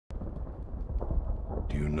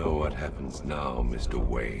Do you know what happens now, Mr.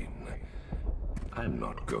 Wayne? I'm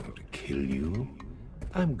not going to kill you.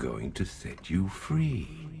 I'm going to set you free.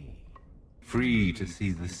 Free to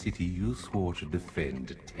see the city you swore to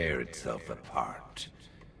defend tear itself apart.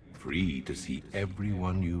 Free to see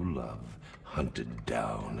everyone you love hunted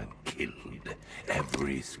down and killed.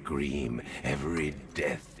 Every scream, every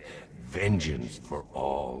death. Vengeance for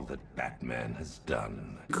all that Batman has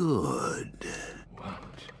done. Good. What?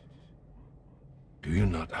 Do you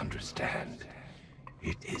not understand?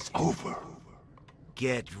 It is over.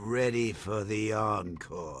 Get ready for the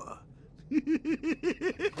encore.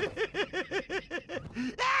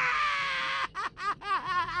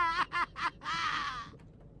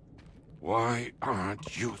 Why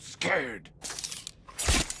aren't you scared?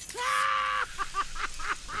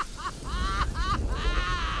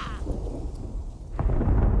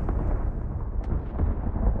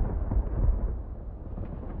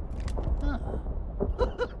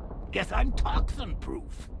 Guess I'm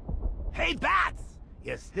toxin-proof. Hey, Bats!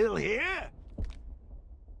 You still here?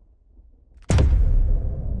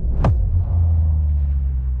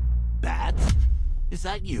 Bats? Is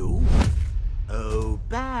that you? Oh,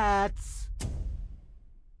 Bats!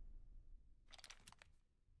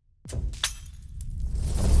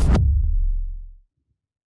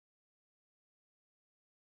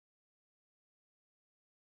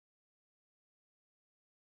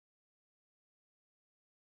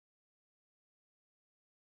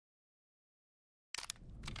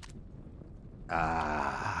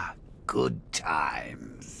 Ah, good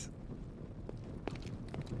times.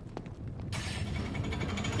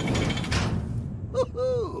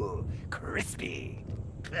 Woohoo! Crispy.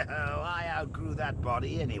 Oh, I outgrew that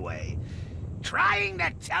body anyway. Trying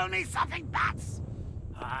to tell me something, Bats?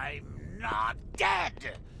 I'm not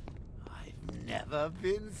dead. I've never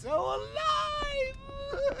been so alive.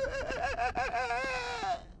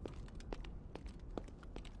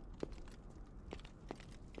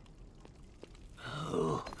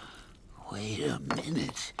 Oh, wait a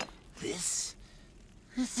minute. This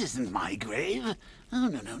isn't my grave. Oh,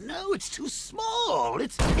 no, it's too small.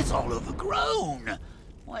 It's all overgrown.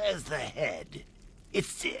 Where's the head?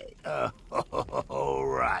 It's... oh,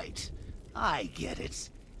 right. I get it.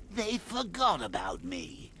 They forgot about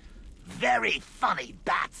me. Very funny,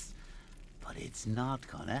 Bats. But it's not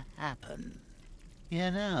gonna happen.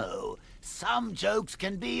 You know, some jokes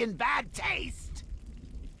can be in bad taste.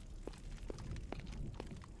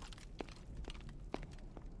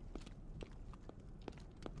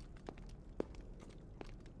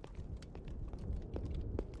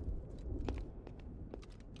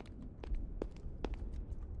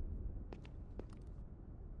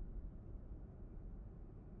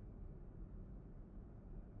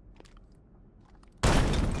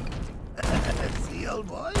 See, old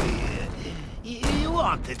boy, you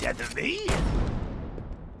aren't the death of me.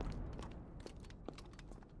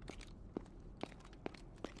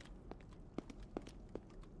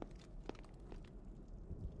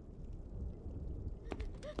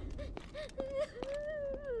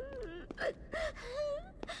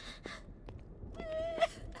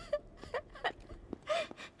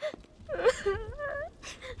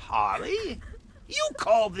 Harley? You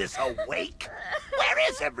call this a wake?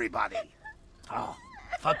 Where is everybody? Oh,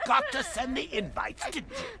 forgot to send the invites,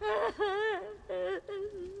 didn't you?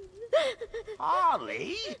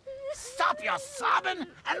 Harley, stop your sobbing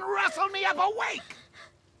and rustle me up a wake!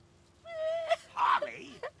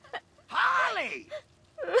 Harley? Harley!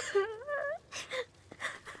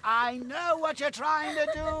 I know what you're trying to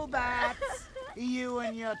do, Bats. You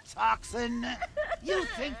and your toxin. You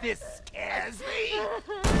think this scares me?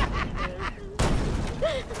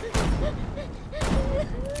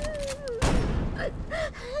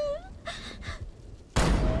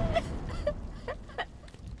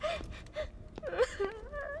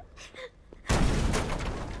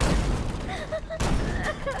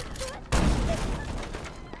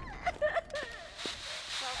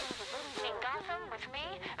 In Gotham with me,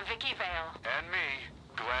 Vicky Vale. And me,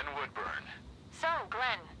 Glenn Woodburn. So,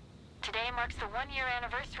 Glenn, today marks the one-year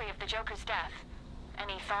anniversary of the Joker's death.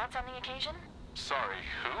 Any thoughts on the occasion? Sorry,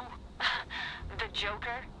 who? The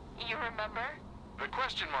Joker, you remember? The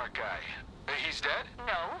question mark guy. He's dead?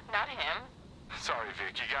 No, not him. Sorry,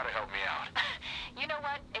 Vic, you gotta help me out. You know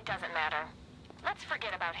what? It doesn't matter. Let's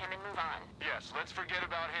forget about him and move on. Yes, let's forget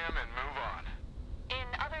about him and move on. In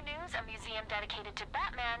other news, a museum dedicated to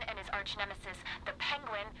Batman and his arch-nemesis, the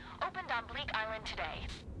Penguin, opened on Bleak Island today.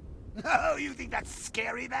 Oh, you think that's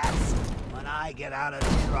scary, Bats? When I get out of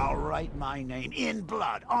here, I'll write my name in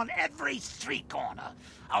blood on every street corner.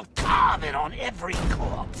 I'll carve it on every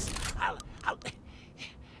corpse. I'll...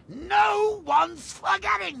 No one's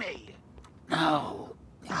forgetting me! No.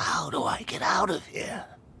 How do I get out of here?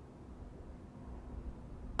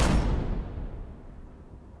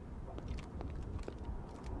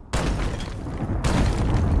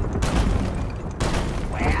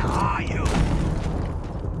 Where are you?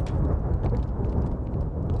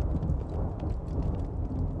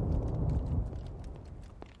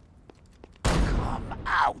 Come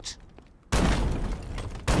out!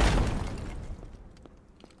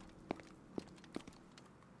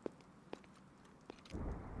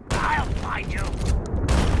 I'll find you!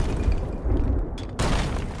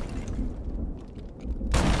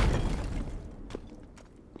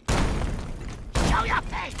 Show your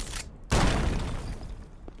face!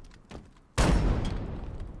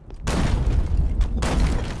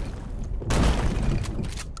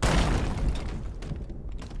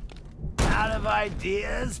 Out of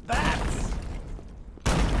ideas, Bats?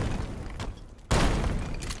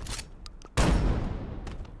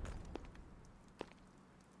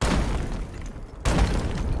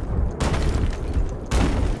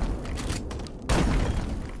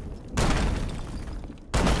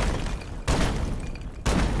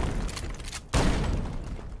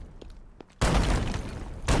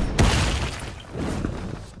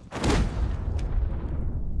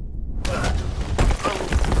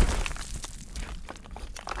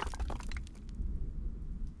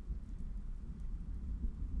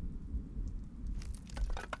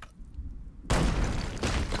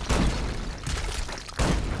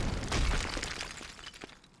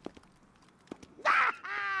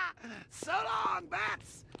 So long,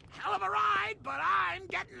 Bats! Hell of a ride, but I'm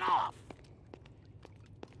getting off!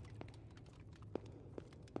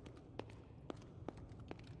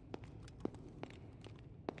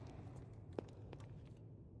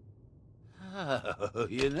 Oh,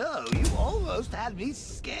 you know, you almost had me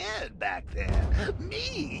scared back there.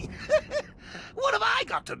 Me? What have I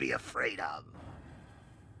got to be afraid of?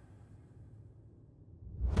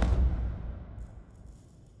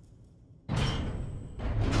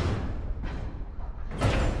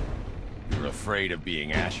 You're afraid of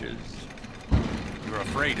being ashes. You're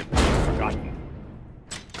afraid of being forgotten.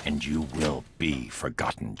 And you will be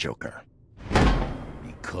forgotten, Joker.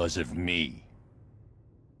 Because of me.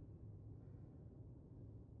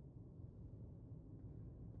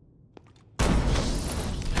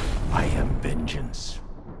 I am vengeance.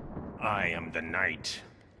 I am the Knight.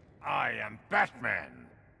 I am Batman.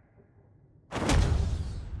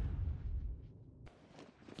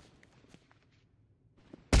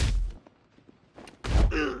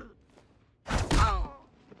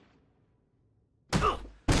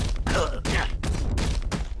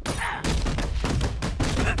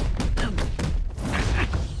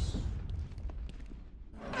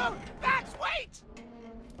 No, Bats, wait!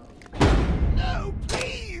 No,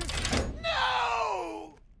 please!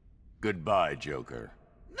 No! Goodbye, Joker.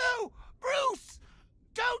 No, Bruce!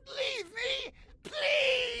 Don't leave me!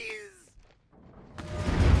 Please!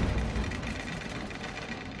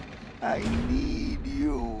 I need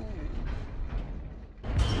you.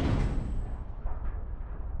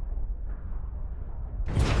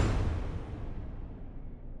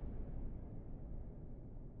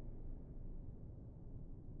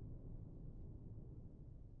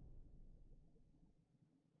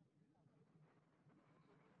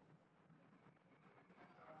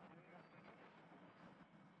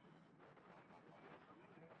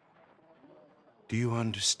 Do you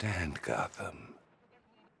understand, Gotham?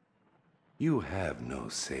 You have no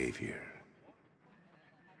savior.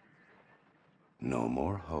 No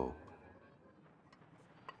more hope.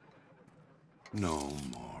 No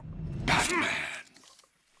more Batman.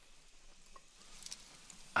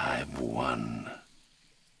 I've won.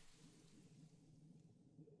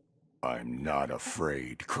 I'm not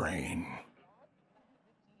afraid, Crane.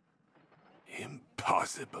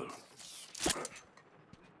 Impossible.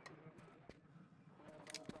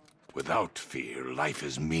 Without fear, life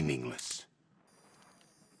is meaningless.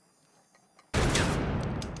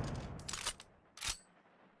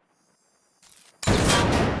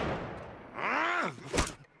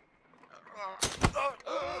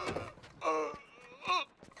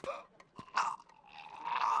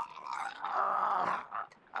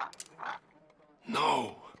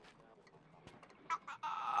 No.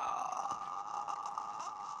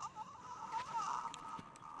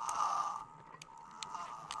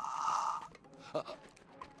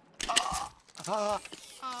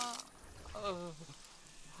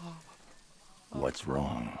 What's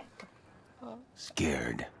wrong?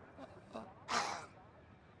 Scared?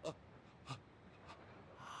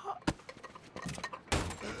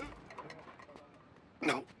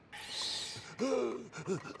 No.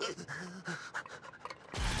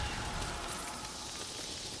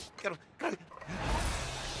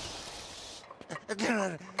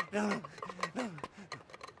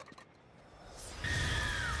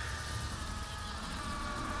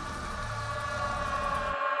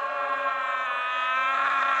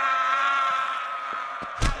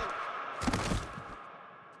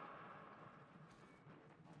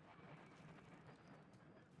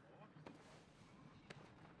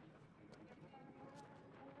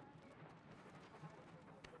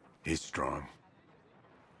 He's strong.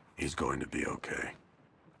 He's going to be okay.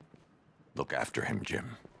 Look after him,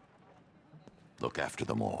 Jim. Look after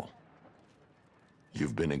them all.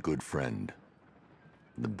 You've been a good friend.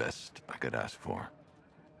 The best I could ask for.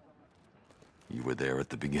 You were there at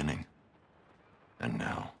the beginning. And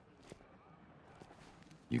now,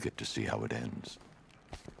 you get to see how it ends.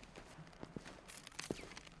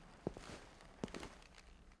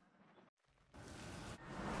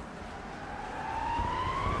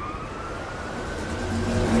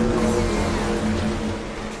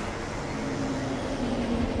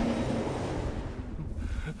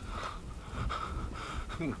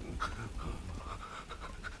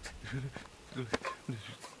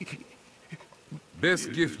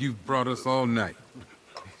 Best gift you've brought us all night.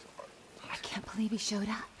 I can't believe he showed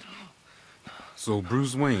up. So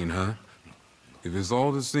Bruce Wayne, huh? If it's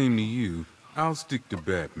all the same to you, I'll stick to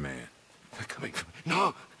Batman. They're coming for me.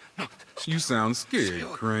 No! No! You sound scared,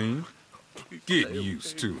 Crane. Get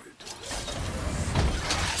used to it.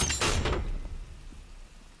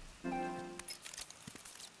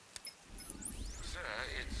 Sir,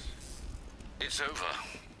 it's over.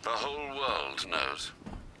 The whole world knows.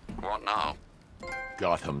 What now?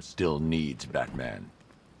 Gotham still needs Batman.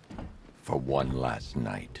 For one last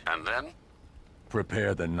night. And then?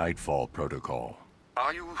 Prepare the Nightfall Protocol.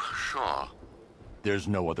 Are you sure? There's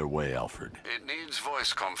no other way, Alfred. It needs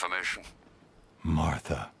voice confirmation.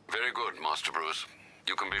 Martha. Very good, Master Bruce.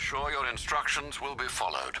 You can be sure your instructions will be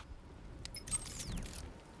followed.